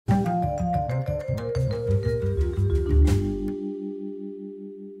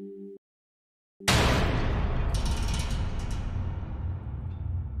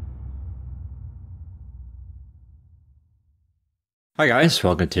Hi guys,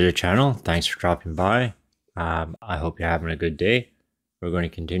 welcome to the channel. Thanks for dropping by. I hope you're having a good day. We're going to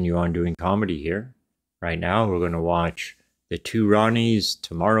continue on doing comedy here. Right now, we're going to watch the two Ronnies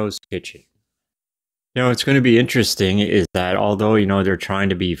Tomorrow's Kitchen. You know, it's going to be interesting is that although, they're trying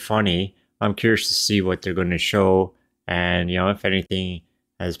to be funny, I'm curious to see what they're going to show and, if anything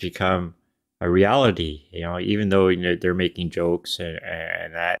has become a reality, even though, they're making jokes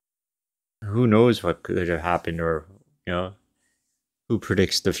and that, who knows what could have happened or, who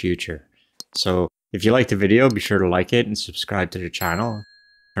predicts the future. So if you like the video, be sure to like it and subscribe to the channel.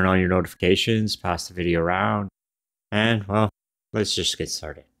 Turn on your notifications, pass the video around, and well, let's just get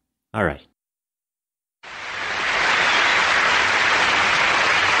started. All right.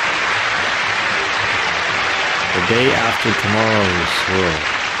 The day after tomorrow's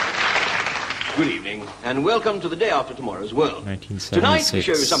world. Good evening, and welcome to the day after tomorrow's world. 1976. Tonight we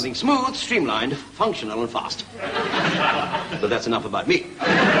show you something smooth, streamlined, functional, and fast. But that's enough about me.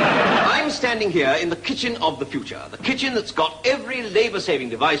 I'm standing here in the kitchen of the future, the kitchen that's got every labor-saving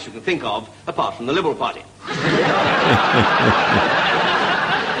device you can think of, apart from the Liberal Party. Let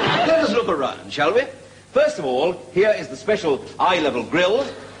us look around, shall we? First of all, here is the special eye-level grill.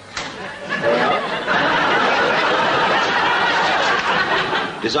 There we are.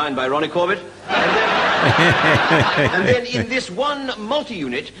 Designed by Ronnie Corbett. And then in this one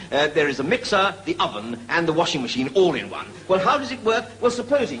multi-unit, there is a mixer, the oven, and the washing machine all in one. Well, how does it work? Well,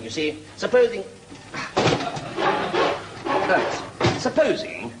 supposing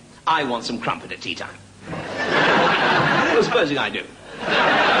I want some crumpet at tea time. Well, supposing I do.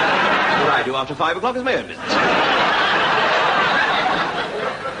 What I do after 5 o'clock is my own business.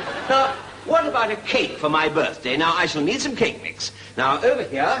 Now, what about a cake for my birthday? Now, I shall need some cake mix. Now, over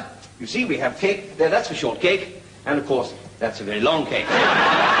here, you see we have cake. There, that's a short cake. And, of course, that's a very long cake.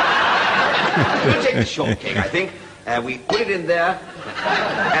 We'll take the short cake, I think. We put it in there.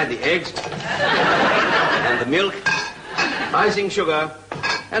 Add the eggs. And the milk. Icing sugar.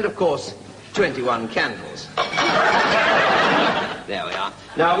 And, of course, 21 candles. There we are.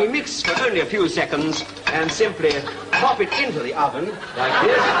 Now, we mix for only a few seconds and simply pop it into the oven, like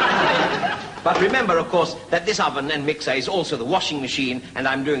this. But remember, of course, that this oven and mixer is also the washing machine, and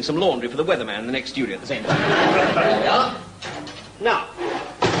I'm doing some laundry for the weatherman in the next studio at the same time. There we are. Now,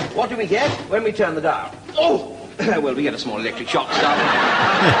 what do we get when we turn the dial? Oh! Well, we get a small electric shock start.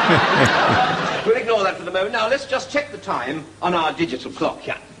 We'll ignore that for the moment. Now, let's just check the time on our digital clock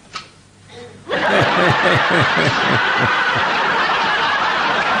here.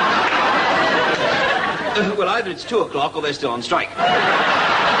 Well, either it's 2 o'clock or they're still on strike.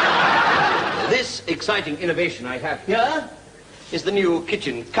 This exciting innovation I have here is the new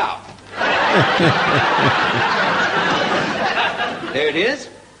kitchen cow. There it is.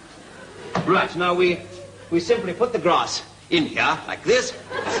 Right, now we simply put the grass in here, like this.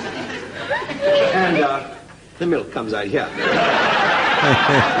 And the milk comes out here.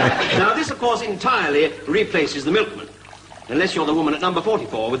 Now, this, of course, entirely replaces the milkman. Unless you're the woman at number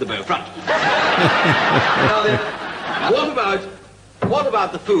 44 with the bow front. Now then, what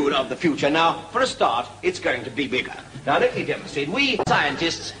about the food of the future? Now, for a start, it's going to be bigger. Now, let me demonstrate. We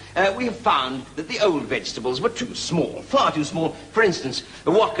scientists, we have found that the old vegetables were too small, far too small. For instance,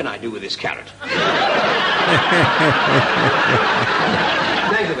 what can I do with this carrot?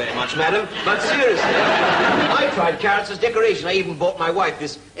 Thank you very much, madam. But seriously, I tried carrots as decoration. I even bought my wife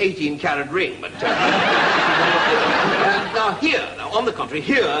this 18-carat ring, but... Now, on the contrary,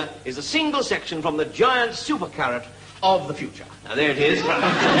 here is a single section from the giant super carrot of the future. Now, there it is. You see,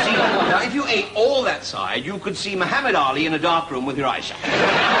 now, if you ate all that side, you could see Muhammad Ali in a dark room with your eyes shut.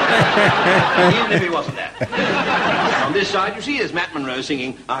 Even if he wasn't there. On this side, you see, there's Matt Monroe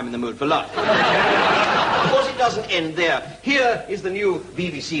singing I'm in the Mood for Love. Of course, it doesn't end there. Here is the new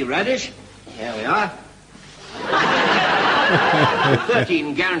BBC radish. Here we are.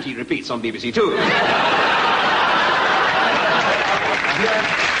 13 guaranteed repeats on BBC Two.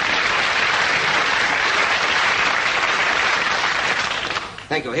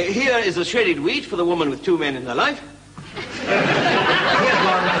 Thank you. Here is the shredded wheat for the woman with 2 men in her life. Here's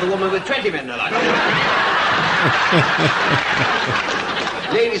one for the woman with 20 men in her life.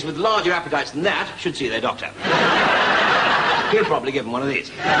 Ladies with larger appetites than that should see their doctor. He'll probably give them one of these.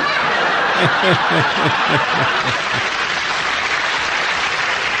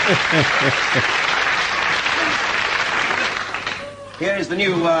 Here is the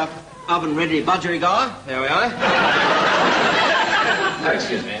new oven-ready budgerigar. There we are. Oh,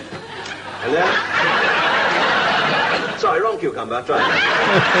 excuse me. Hello? Sorry, wrong cucumber. Try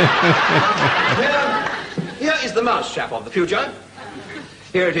it. Here is the mousetrap of the future.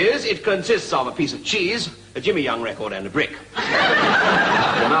 Here it is. It consists of a piece of cheese, a Jimmy Young record, and a brick.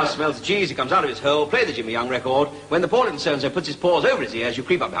 The mouse smells the cheese, he comes out of his hole, play the Jimmy Young record. When the poor little so-and-so puts his paws over his ears, you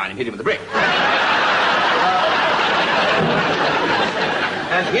creep up behind him, hit him with a brick.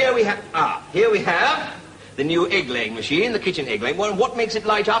 And here we have the new egg-laying machine, the kitchen egg-laying. Well, what makes it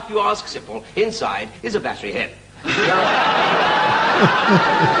light up, you ask? Simple. Inside is a battery head.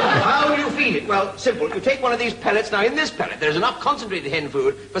 How do you feed it? Well, simple. You take one of these pellets. Now, in this pellet, there's enough concentrated hen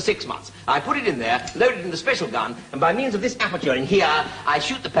food for 6 months. I put it in there, load it in the special gun, and by means of this aperture in here, I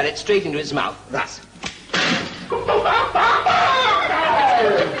shoot the pellet straight into its mouth. Thus.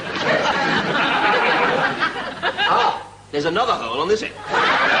 Ah, there's another hole on this end.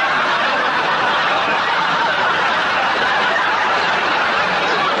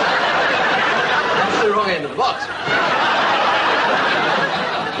 That's the wrong end of the box.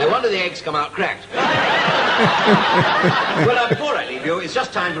 No wonder the eggs come out cracked. Well, now, before I leave you, it's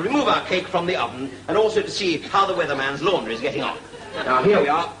just time to remove our cake from the oven and also to see how the weatherman's laundry is getting on. Now, here we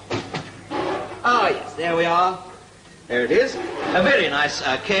are. Ah, yes, there we are. There it is. A very nice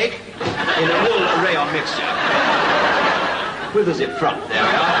cake in a wool rayon mixture. With a zip front. There we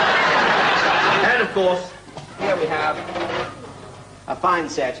are. And, of course, here we have a fine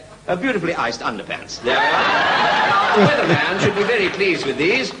set of beautifully iced underpants. There we are. Now, the weatherman should be very pleased with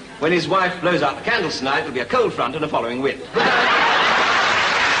these. When his wife blows out the candles tonight, there'll be a cold front and a following wind.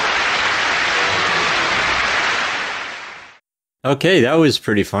 Okay, that was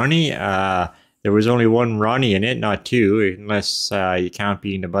pretty funny. There was only one Ronnie in it, not two, unless you count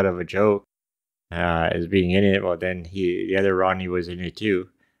being the butt of a joke as being in it. Well, then the other Ronnie was in it too.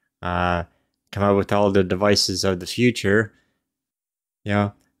 Come up with all the devices of the future. You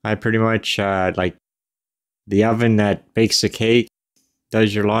know, I pretty much like the oven that bakes a cake,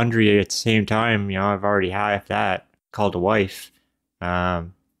 does your laundry at the same time. You know, I've already had that. Called a wife.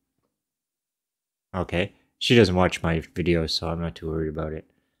 Okay. She doesn't watch my videos, so I'm not too worried about it.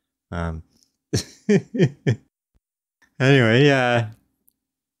 Anyway,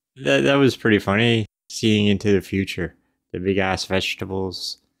 that was pretty funny, seeing into the future. The big ass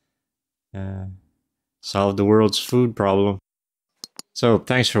vegetables solve the world's food problem. So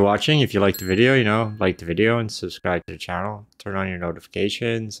thanks for watching. If you liked the video, you know, like the video and subscribe to the channel. Turn on your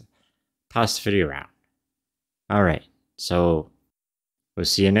notifications. Pass the video around. Alright, so we'll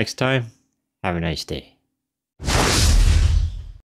see you next time. Have a nice day.